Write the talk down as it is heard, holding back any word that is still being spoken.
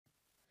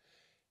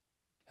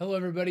Hello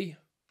everybody,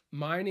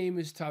 my name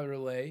is Tyler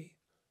Lay.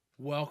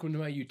 Welcome to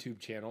my YouTube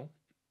channel.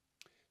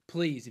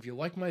 Please, if you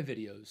like my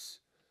videos,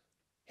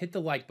 hit the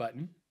like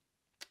button,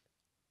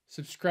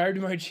 subscribe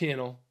to my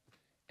channel,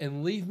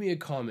 and leave me a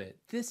comment.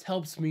 This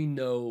helps me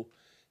know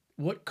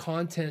what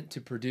content to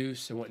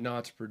produce and what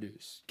not to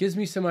produce. Gives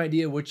me some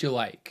idea what you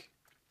like.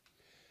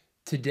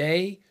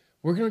 Today,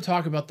 we're going to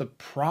talk about the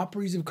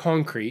properties of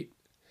concrete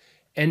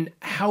and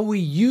how we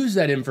use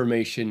that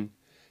information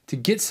to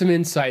get some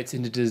insights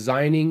into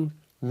designing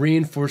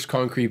reinforced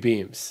concrete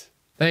beams.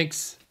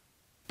 Thanks.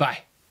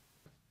 Bye.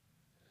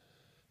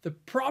 The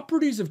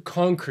properties of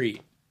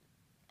concrete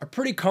are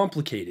pretty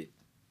complicated.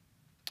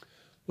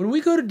 When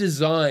we go to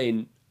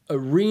design a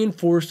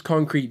reinforced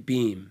concrete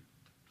beam,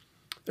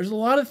 there's a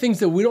lot of things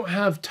that we don't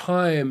have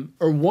time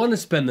or want to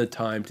spend the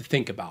time to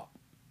think about.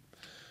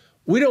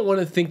 We don't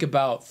want to think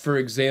about, for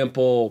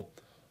example,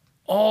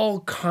 all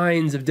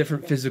kinds of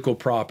different physical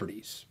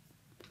properties.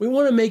 We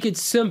want to make it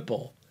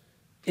simple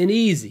and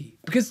easy,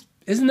 because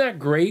isn't that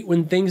great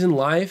when things in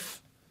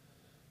life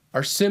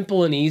are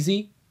simple and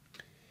easy?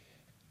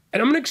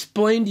 And I'm going to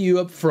explain to you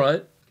up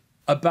front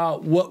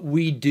about what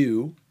we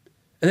do.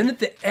 And then at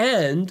the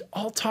end,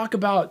 I'll talk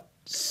about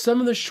some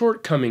of the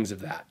shortcomings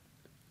of that.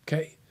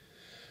 Okay?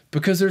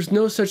 Because there's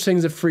no such thing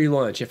as a free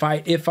lunch. If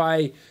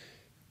I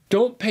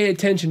don't pay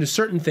attention to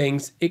certain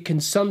things, it can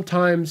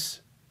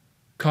sometimes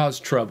cause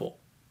trouble.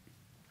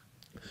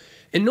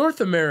 In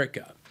North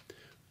America,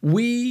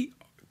 we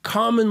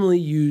commonly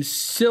use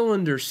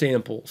cylinder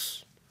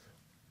samples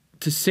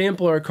to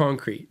sample our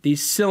concrete.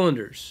 These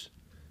cylinders,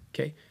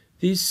 okay?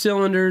 These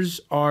cylinders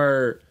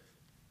are,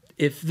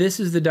 if this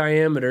is the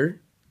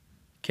diameter,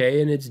 okay,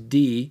 and it's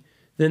D,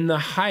 then the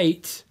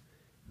height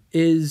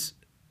is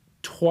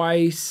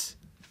twice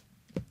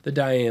the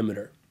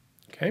diameter,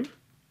 okay?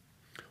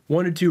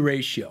 1:2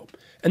 ratio.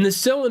 And the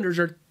cylinders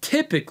are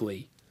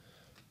typically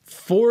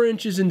 4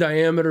 inches in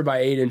diameter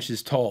by 8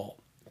 inches tall.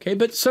 Okay,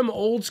 but some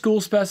old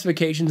school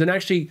specifications, and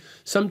actually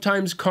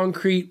sometimes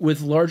concrete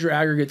with larger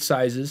aggregate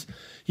sizes,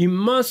 you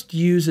must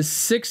use a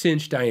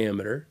 6-inch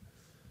diameter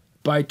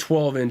by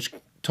 12-inch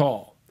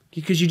tall,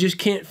 because you just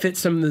can't fit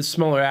some of the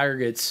smaller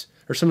aggregates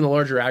or some of the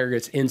larger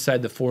aggregates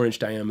inside the 4-inch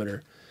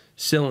diameter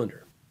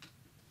cylinder.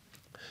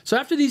 So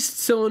after these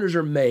cylinders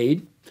are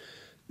made,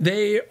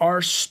 they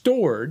are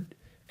stored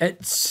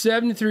at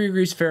 73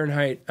 degrees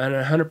Fahrenheit and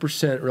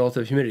 100%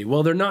 relative humidity.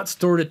 Well, they're not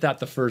stored at that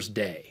the first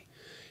day.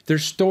 They're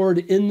stored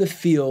in the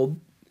field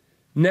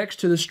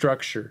next to the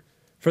structure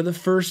for the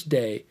first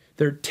day.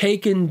 They're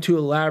taken to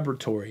a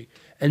laboratory,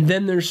 and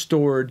then they're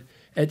stored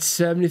at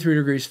 73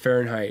 degrees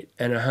Fahrenheit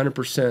and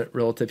 100%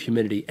 relative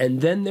humidity.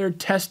 And then they're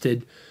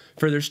tested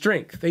for their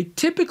strength. They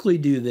typically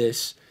do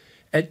this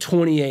at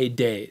 28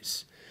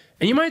 days.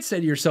 And you might say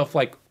to yourself,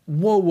 like,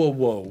 whoa, whoa,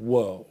 whoa,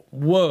 whoa,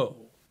 whoa,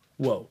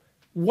 whoa.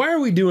 Why are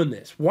we doing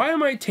this? Why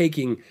am I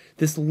taking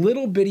this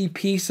little bitty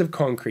piece of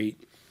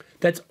concrete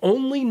that's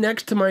only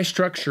next to my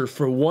structure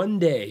for 1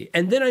 day,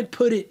 and then I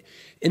put it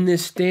in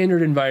this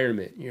standard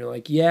environment? You're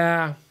like,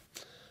 yeah,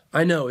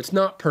 I know it's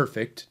not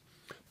perfect,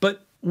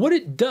 but what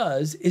it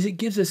does is it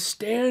gives a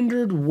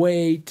standard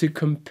way to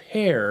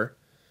compare,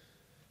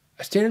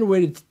 a standard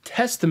way to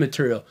test the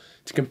material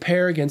to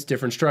compare against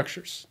different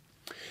structures.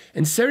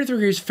 And 73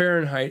 degrees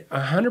Fahrenheit,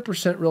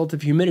 100%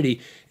 relative humidity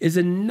is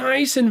a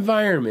nice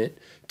environment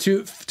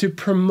to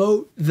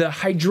promote the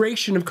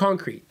hydration of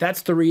concrete.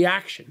 That's the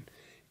reaction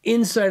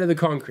inside of the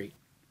concrete.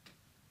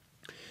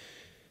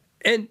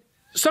 And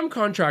some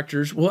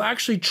contractors will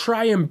actually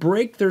try and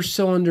break their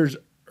cylinders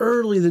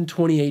earlier than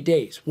 28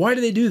 days. Why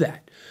do they do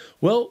that?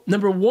 Well,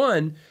 number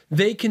one,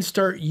 they can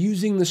start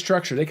using the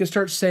structure. They can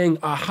start saying,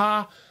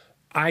 aha,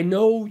 I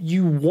know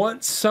you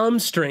want some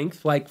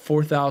strength, like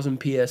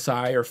 4,000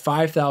 PSI or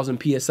 5,000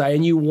 PSI,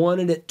 and you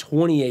want it at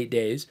 28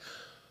 days,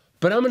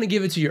 but I'm going to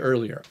give it to you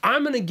earlier.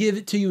 I'm going to give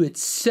it to you at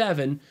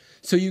 7,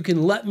 so you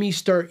can let me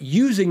start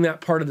using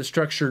that part of the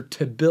structure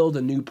to build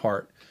a new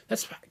part.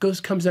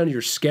 Comes down to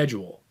your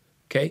schedule,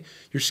 okay?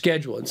 Your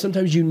schedule. And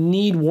sometimes you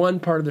need one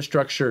part of the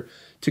structure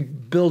to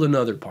build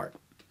another part.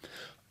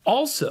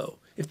 Also,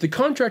 if the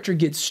contractor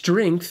gets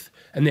strength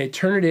and they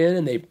turn it in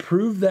and they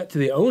prove that to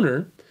the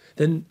owner,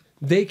 then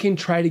they can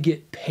try to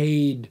get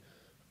paid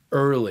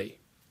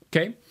early,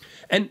 okay?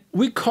 And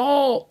we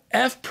call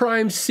F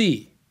prime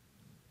C,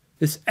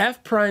 this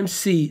F prime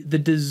C, the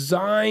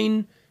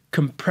design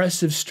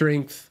compressive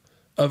strength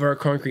of our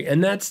concrete.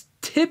 And that's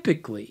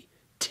typically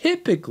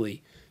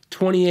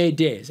 28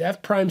 days.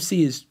 F prime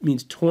C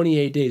means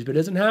 28 days, but it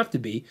doesn't have to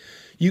be.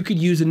 You could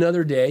use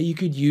another day. You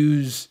could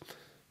use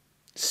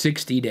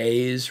 60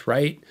 days,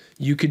 right?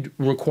 You could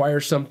require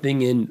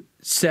something in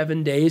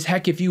 7 days.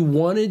 Heck, if you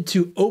wanted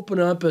to open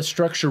up a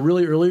structure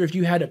really early, if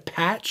you had a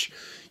patch,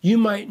 you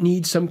might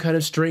need some kind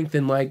of strength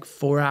in like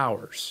 4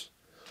 hours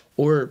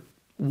or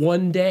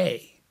 1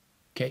 day,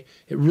 okay?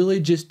 It really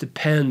just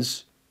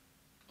depends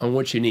on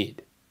what you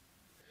need.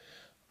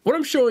 What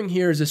I'm showing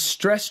here is a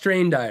stress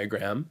strain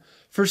diagram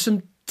for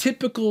some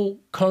typical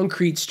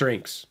concrete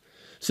strengths.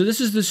 So this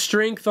is the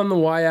strength on the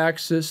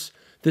y-axis,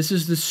 This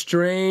is the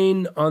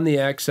strain on the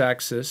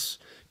x-axis.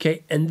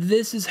 Okay, and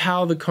this is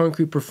how the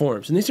concrete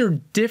performs. And these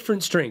are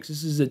different strengths.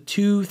 This is a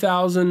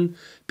 2,000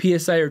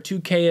 PSI or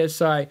 2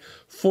 KSI,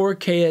 4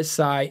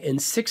 KSI,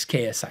 and 6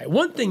 KSI.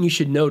 One thing you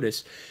should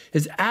notice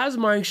is as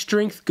my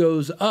strength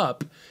goes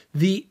up,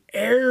 the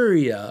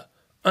area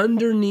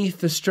underneath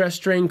the stress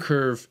strain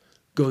curve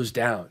goes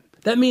down.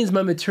 That means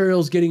my material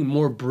is getting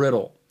more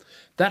brittle.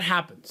 That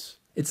happens.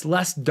 It's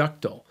less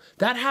ductile.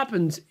 That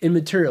happens in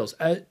materials.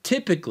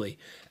 Typically,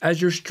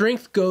 as your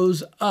strength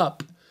goes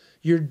up,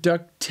 your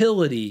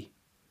ductility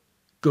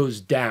goes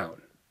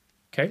down,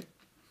 okay?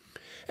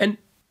 And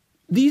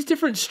these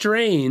different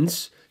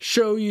strains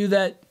show you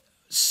that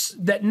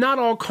not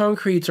all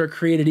concretes are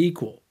created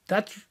equal.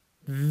 That's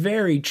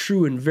very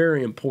true and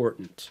very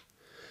important,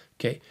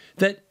 okay?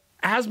 That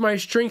as my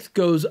strength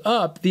goes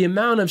up, the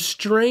amount of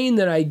strain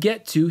that I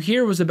get to,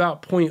 here was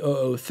about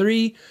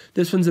 0.003,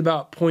 this one's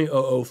about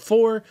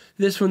 0.004,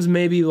 this one's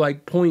maybe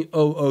like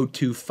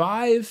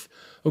 0.0025,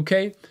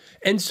 okay?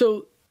 And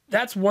so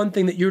that's one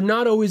thing, that you're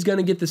not always going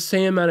to get the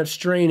same amount of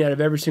strain out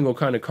of every single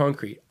kind of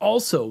concrete.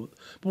 Also,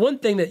 one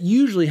thing that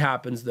usually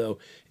happens though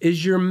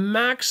is your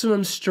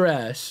maximum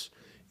stress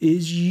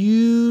is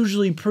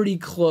usually pretty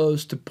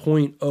close to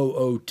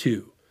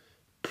 0.002.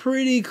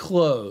 Pretty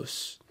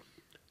close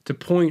to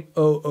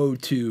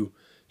 0.002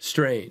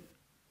 strain.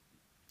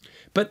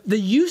 But the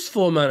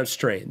useful amount of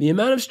strain, the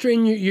amount of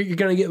strain you're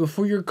going to get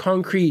before your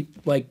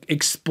concrete like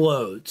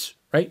explodes,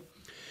 right,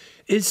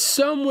 is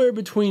somewhere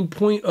between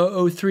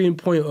 0.003 and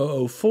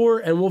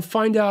 0.004, and we'll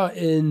find out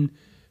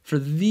for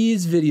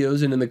these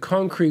videos and in the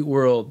concrete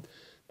world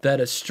that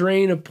a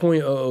strain of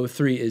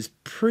 0.003 is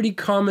pretty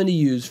common to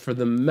use for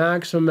the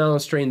maximum amount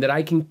of strain that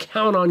I can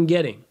count on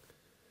getting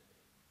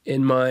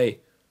in my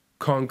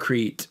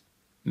concrete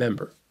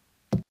member.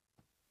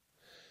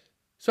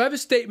 So I have a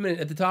statement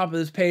at the top of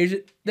this page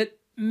that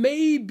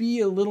may be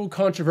a little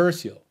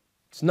controversial.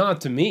 It's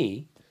not to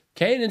me,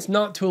 okay, and it's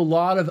not to a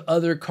lot of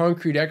other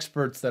concrete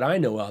experts that I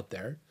know out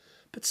there,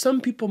 but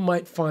some people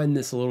might find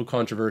this a little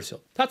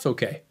controversial. That's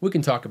okay, we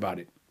can talk about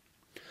it.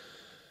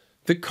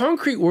 The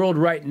concrete world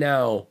right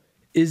now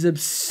is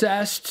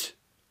obsessed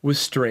with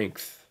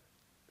strength.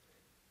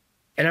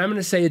 And I'm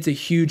gonna say it's a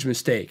huge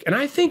mistake. And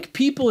I think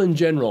people in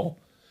general,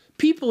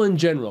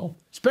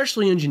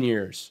 especially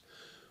engineers,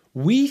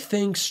 we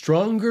think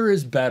stronger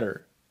is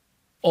better,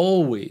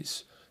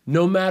 always,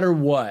 no matter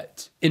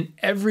what, in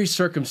every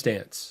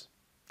circumstance.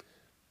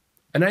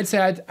 And I'd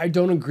say I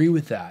don't agree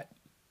with that.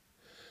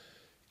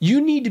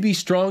 You need to be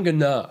strong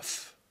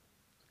enough,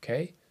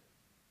 okay?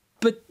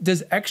 But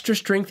does extra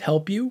strength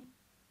help you?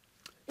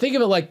 Think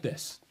of it like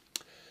this.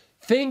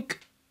 Think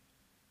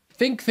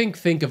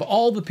of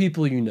all the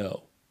people you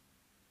know.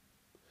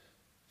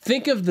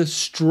 Think of the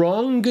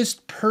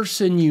strongest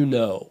person you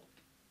know.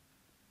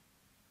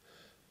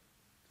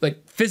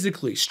 Like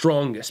physically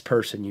strongest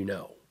person you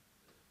know.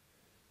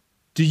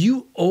 Do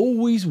you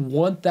always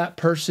want that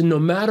person, no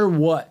matter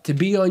what, to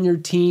be on your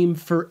team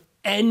for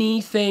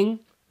anything?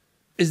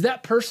 Is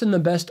that person the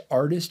best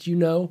artist you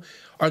know?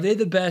 Are they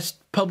the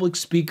best public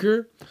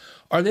speaker?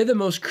 Are they the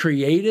most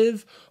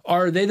creative?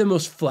 Are they the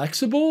most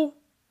flexible?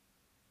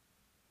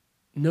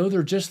 No,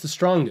 they're just the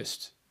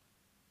strongest.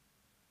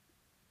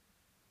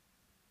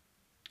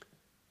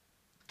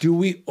 Do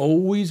we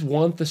always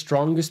want the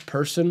strongest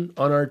person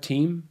on our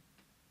team?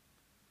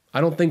 I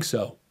don't think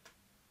so.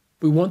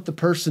 We want the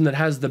person that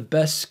has the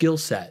best skill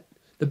set,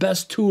 the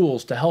best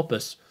tools to help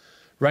us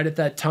right at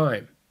that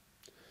time.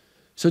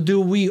 So do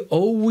we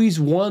always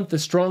want the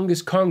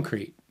strongest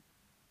concrete?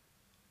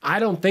 I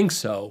don't think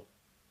so.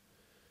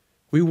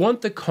 We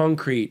want the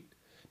concrete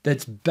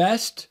that's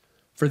best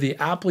for the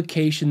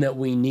application that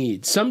we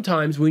need.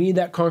 Sometimes we need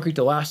that concrete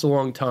to last a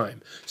long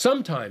time.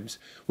 Sometimes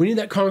we need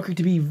that concrete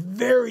to be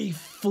very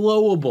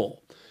flowable.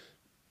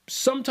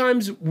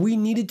 Sometimes we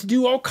need it to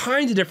do all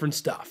kinds of different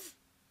stuff.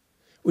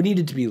 We need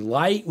it to be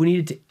light. We need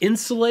it to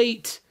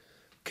insulate,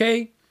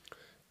 okay?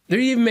 They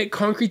even make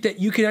concrete that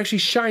you can actually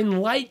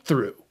shine light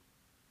through.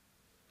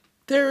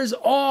 There's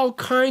all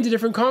kinds of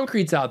different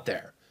concretes out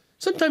there.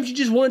 Sometimes you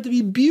just want it to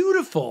be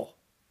beautiful.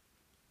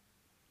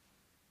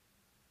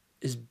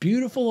 Is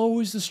beautiful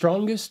always the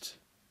strongest?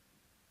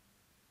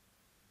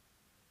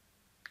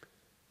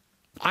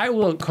 I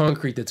want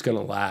concrete that's going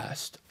to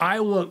last. I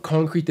want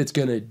concrete that's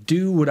going to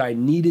do what I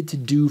need it to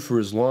do for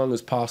as long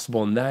as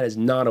possible, and that is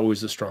not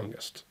always the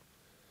strongest.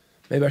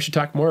 Maybe I should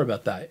talk more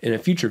about that in a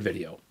future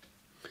video.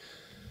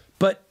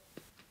 But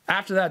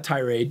after that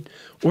tirade,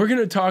 we're going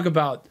to talk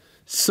about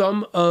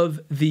some of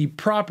the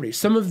properties,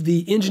 some of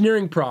the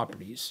engineering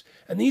properties.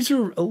 And these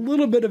are a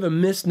little bit of a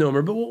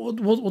misnomer, but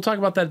we'll talk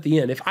about that at the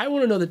end. If I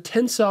want to know the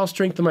tensile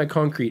strength of my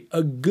concrete,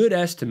 a good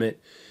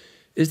estimate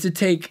is to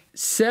take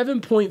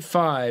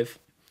 7.5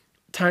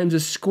 times the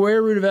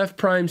square root of F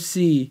prime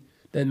C,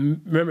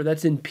 then remember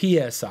that's in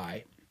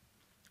PSI,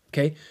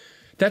 okay?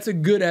 That's a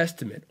good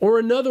estimate. Or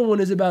another one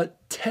is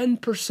about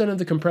 10% of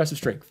the compressive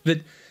strength.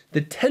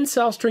 The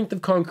tensile strength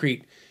of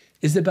concrete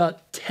is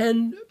about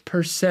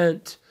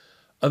 10%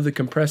 of the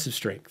compressive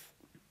strength.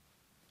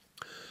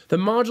 The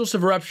modulus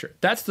of rupture,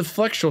 that's the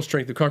flexural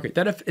strength of concrete.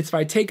 That if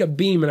I take a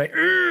beam and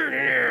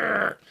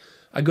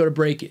I go to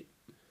break it,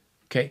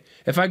 okay?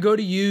 If I go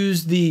to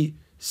use the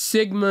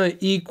sigma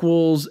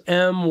equals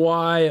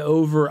my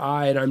over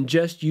I, and I'm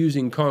just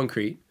using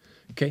concrete,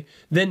 okay,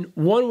 then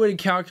one way to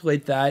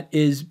calculate that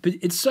is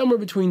it's somewhere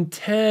between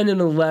 10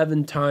 and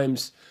 11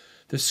 times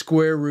the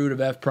square root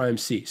of f prime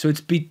c. So it's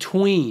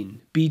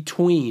between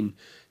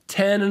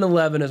 10 and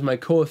 11 as my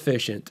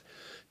coefficient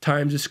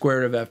times the square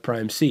root of f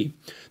prime c.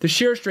 The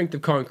shear strength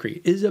of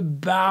concrete is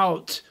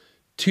about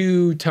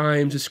 2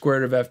 times the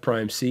square root of f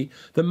prime c.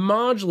 The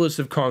modulus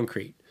of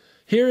concrete,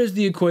 here is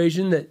the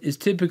equation that is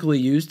typically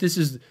used. This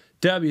is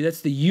W,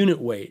 that's the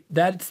unit weight.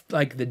 That's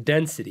like the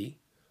density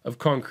of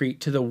concrete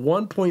to the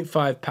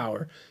 1.5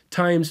 power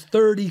times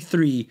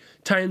 33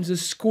 times the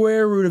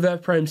square root of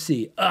f prime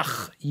c.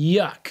 Ugh,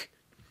 yuck.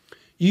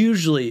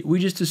 Usually, we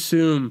just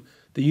assume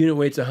the unit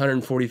weight's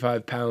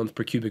 145 pounds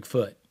per cubic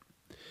foot.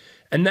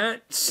 And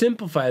that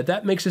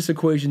makes this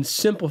equation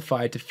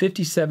simplify to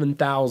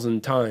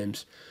 57,000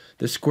 times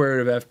the square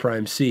root of f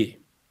prime c.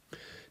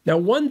 Now,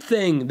 one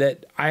thing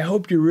that I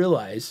hope you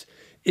realize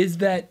is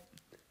that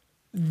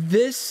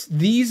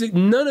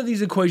none of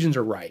these equations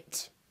are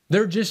right.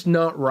 They're just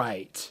not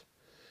right.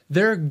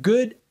 They're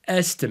good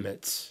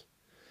estimates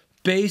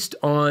based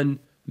on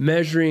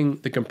measuring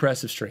the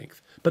compressive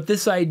strength. But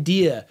this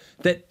idea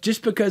that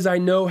just because I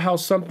know how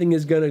something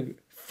is going to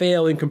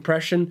fail in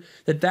compression,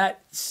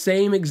 that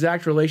same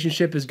exact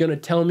relationship is going to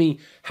tell me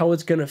how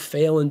it's going to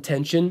fail in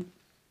tension,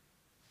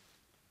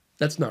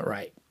 that's not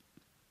right.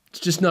 It's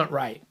just not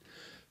right.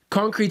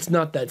 Concrete's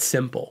not that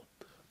simple.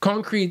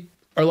 Concrete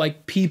are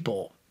like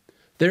people.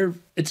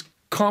 It's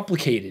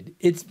complicated.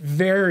 It's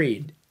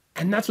varied.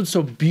 And that's what's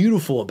so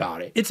beautiful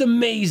about it. It's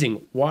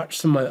amazing. Watch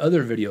some of my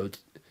other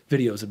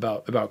videos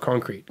about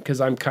concrete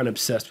because I'm kind of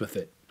obsessed with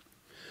it.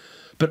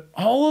 But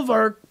all of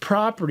our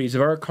properties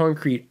of our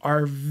concrete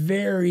are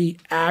very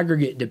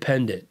aggregate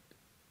dependent,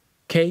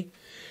 okay?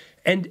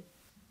 And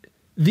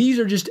these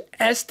are just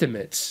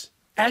estimates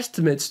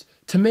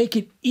to make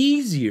it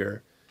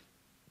easier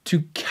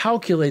to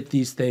calculate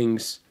these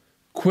things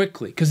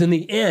quickly. Because in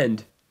the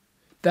end,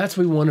 that's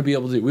what we want to be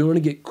able to do. We want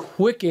to get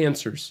quick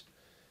answers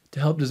to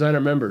help design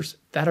our members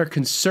that are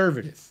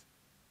conservative.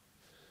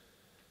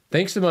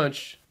 Thanks so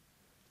much.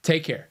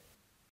 Take care.